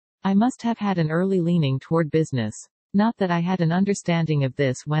I must have had an early leaning toward business. Not that I had an understanding of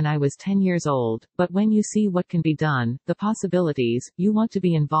this when I was 10 years old, but when you see what can be done, the possibilities, you want to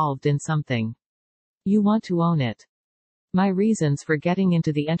be involved in something. You want to own it. My reasons for getting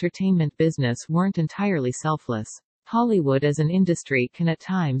into the entertainment business weren't entirely selfless. Hollywood as an industry can at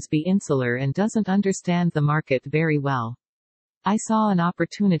times be insular and doesn't understand the market very well. I saw an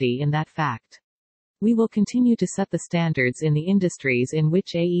opportunity in that fact. We will continue to set the standards in the industries in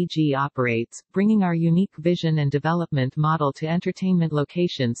which AEG operates, bringing our unique vision and development model to entertainment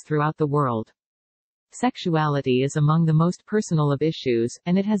locations throughout the world. Sexuality is among the most personal of issues,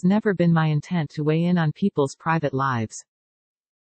 and it has never been my intent to weigh in on people's private lives.